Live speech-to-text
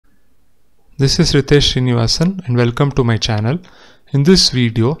This is Ritesh Srinivasan and welcome to my channel. In this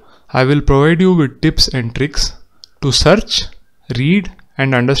video, I will provide you with tips and tricks to search, read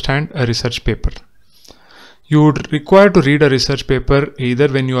and understand a research paper. You would require to read a research paper either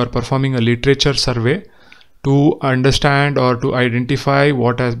when you are performing a literature survey to understand or to identify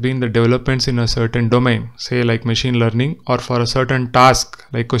what has been the developments in a certain domain, say like machine learning, or for a certain task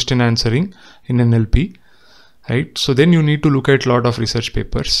like question answering in NLP, right? So then you need to look at a lot of research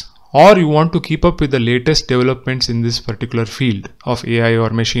papers. Or you want to keep up with the latest developments in this particular field of AI or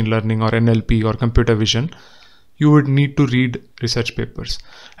machine learning or NLP or computer vision, you would need to read research papers.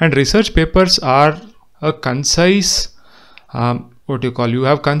 And research papers are a concise, you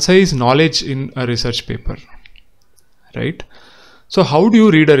have concise knowledge in a research paper, right? So how do you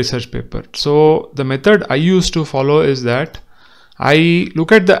read a research paper? So the method I used to follow is that I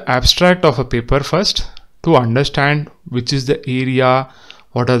look at the abstract of a paper first to understand which is the area,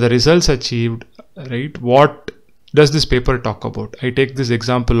 what are the results achieved, right? What does this paper talk about? I take this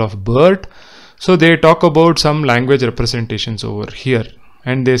example of BERT. So they talk about some language representations over here,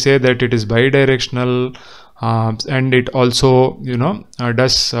 and they say that it is bidirectional, and it also,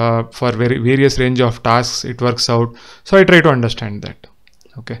 does for various range of tasks, it works out. So I try to understand that.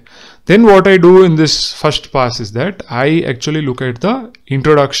 Okay. Then what I do in this first pass is that I actually look at the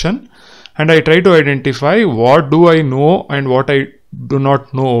introduction and I try to identify what do I know and what I do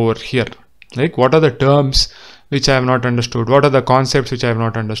not know over here. Like what are the terms which I have not understood, what are the concepts which I have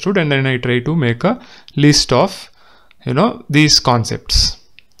not understood, and then I try to make a list of these concepts.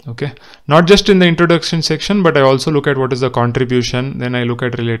 Okay, not just in the introduction section, but I also look at what is the contribution, then I look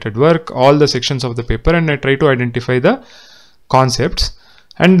at related work, all the sections of the paper, and I try to identify the concepts,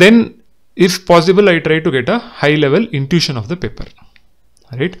 and then if possible I try to get a high level intuition of the paper,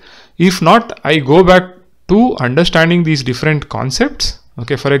 right? If not, I go back to understanding these different concepts.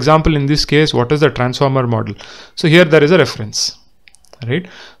 Okay, for example, in this case, what is the transformer model? So here there is a reference, right?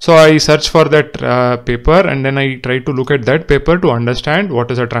 So I search for that paper and then I try to look at that paper to understand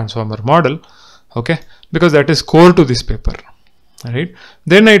what is a transformer model. Okay, because that is core to this paper, right?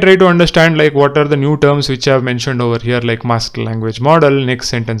 Then I try to understand like what are the new terms which I have mentioned over here, like masked language model, next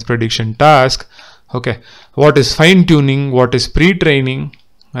sentence prediction task. Okay, what is fine tuning, what is pre-training,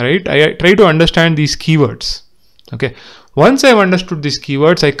 right? I try to understand these keywords. Okay, once I have understood these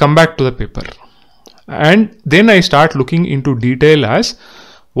keywords, I come back to the paper and then I start looking into detail as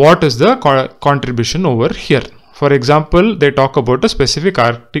what is the contribution over here. For example, they talk about a specific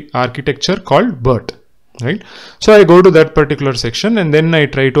architecture called BERT, right? So I go to that particular section and then I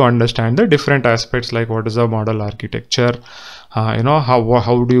try to understand the different aspects, like what is the model architecture,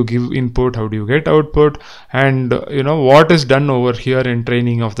 how do you give input, how do you get output, and what is done over here in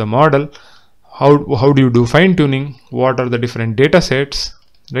training of the model, how do you do fine tuning, what are the different data sets,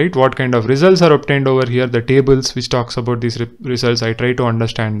 right? What kind of results are obtained over here, the tables which talks about these results, I try to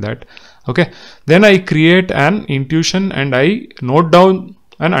understand that. Okay, then I create an intuition and I note down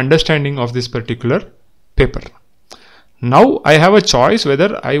an understanding of this particular paper. Now I have a choice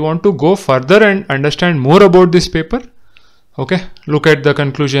whether I want to go further and understand more about this paper. Okay, look at the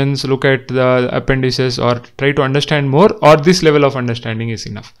conclusions, look at the appendices, or try to understand more, or this level of understanding is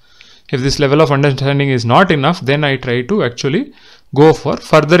enough. If this level of understanding is not enough, then I try to actually go for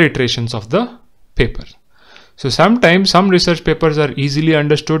further iterations of the paper. So sometimes some research papers are easily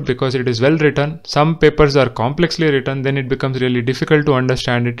understood because it is well written. Some papers are complexly written, then it becomes really difficult to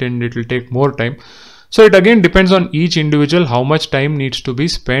understand it and it will take more time. So it again depends on each individual how much time needs to be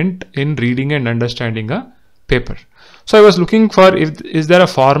spent in reading and understanding a paper. So I was looking for is there a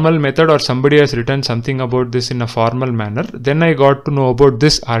formal method or somebody has written something about this in a formal manner. Then I got to know about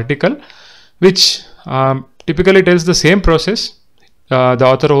this article which typically tells the same process. The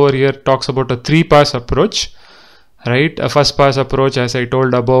author over here talks about a 3-pass approach, right? A first pass approach, as I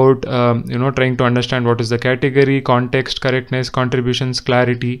told about, trying to understand what is the category, context, correctness, contributions,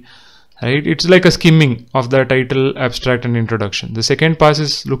 clarity, right? It's like a skimming of the title, abstract and introduction. The second pass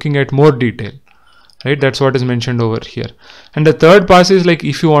is looking at more detail, right? That's what is mentioned over here. And the third pass is like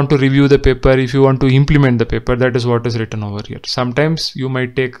if you want to review the paper, if you want to implement the paper, that is what is written over here. Sometimes you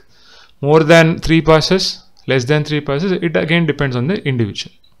might take more than 3 passes, less than 3 passes. It again depends on the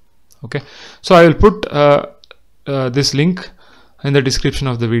individual. Okay, so I will put this link in the description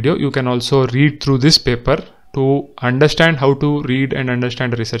of the video. You can also read through this paper to understand how to read and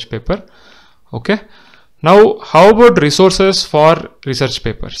understand a research paper. Okay, now how about resources for research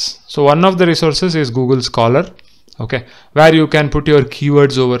papers? So one of the resources is Google Scholar, okay, where you can put your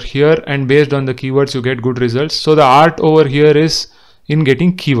keywords over here and based on the keywords you get good results. So the art over here is in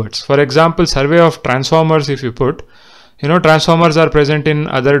getting keywords. For example, survey of transformers, if you put, transformers are present in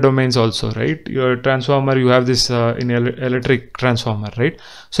other domains also, right? Your transformer, you have this in electric transformer, right?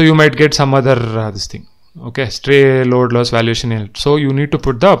 So you might get some other this thing, okay, stray load loss valuation. So you need to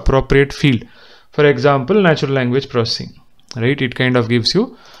put the appropriate field. For example, natural language processing, right? It kind of gives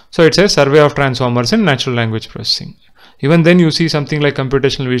you, so it says survey of transformers in natural language processing. Even then you see something like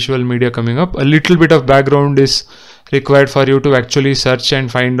computational visual media coming up. A little bit of background is required for you to actually search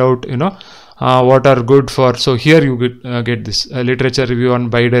and find out, what are good for. So here you get this literature review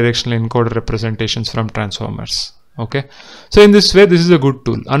on bidirectional encoder representations from transformers. Okay, so in this way, this is a good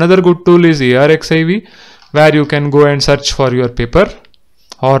tool. Another good tool is ARXIV, where you can go and search for your paper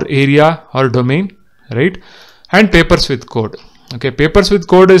or area or domain, right? And papers with code. Okay, papers with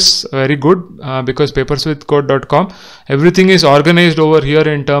code is very good because paperswithcode.com, everything is organized over here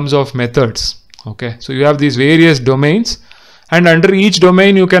in terms of methods. Okay, so you have these various domains, and under each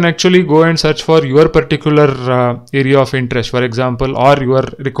domain you can actually go and search for your particular area of interest, for example, or your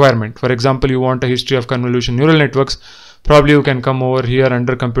requirement. For example, you want a history of convolution neural networks, probably you can come over here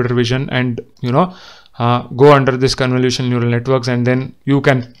under computer vision and go under this convolution neural networks, and then you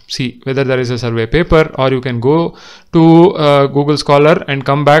can see whether there is a survey paper, or you can go to Google Scholar and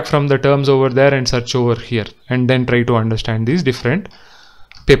come back from the terms over there and search over here, and then try to understand these different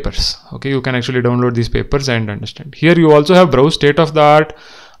papers. Okay, you can actually download these papers and understand. Here you also have browse state of the art,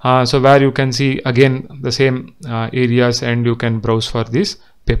 so where you can see again the same areas, and you can browse for these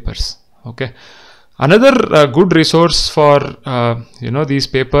papers. Okay. Another good resource for these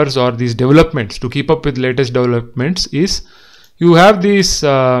papers or these developments, to keep up with latest developments, is you have these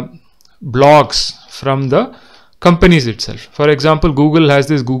blogs from the companies itself. For example, Google has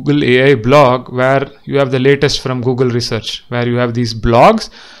this Google AI blog where you have the latest from Google research, where you have these blogs,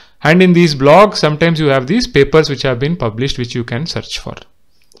 and in these blogs sometimes you have these papers which have been published, which you can search for,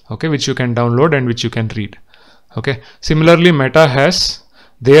 okay, which you can download and which you can read. Okay, similarly Meta has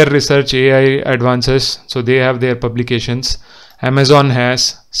their research AI advances, so they have their publications. Amazon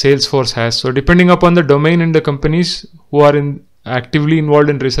has, Salesforce has. So depending upon the domain and the companies who are actively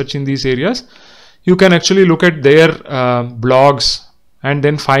involved in research in these areas, you can actually look at their blogs and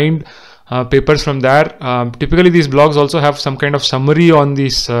then find papers from there. Typically these blogs also have some kind of summary on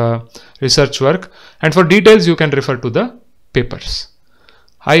this research work, and for details you can refer to the papers.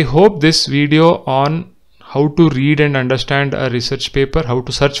 I hope this video on how to read and understand a research paper, how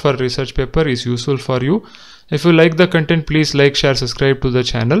to search for a research paper, is useful for you. If you like the content, please like, share, subscribe to the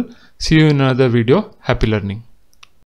channel. See you in another video. Happy learning.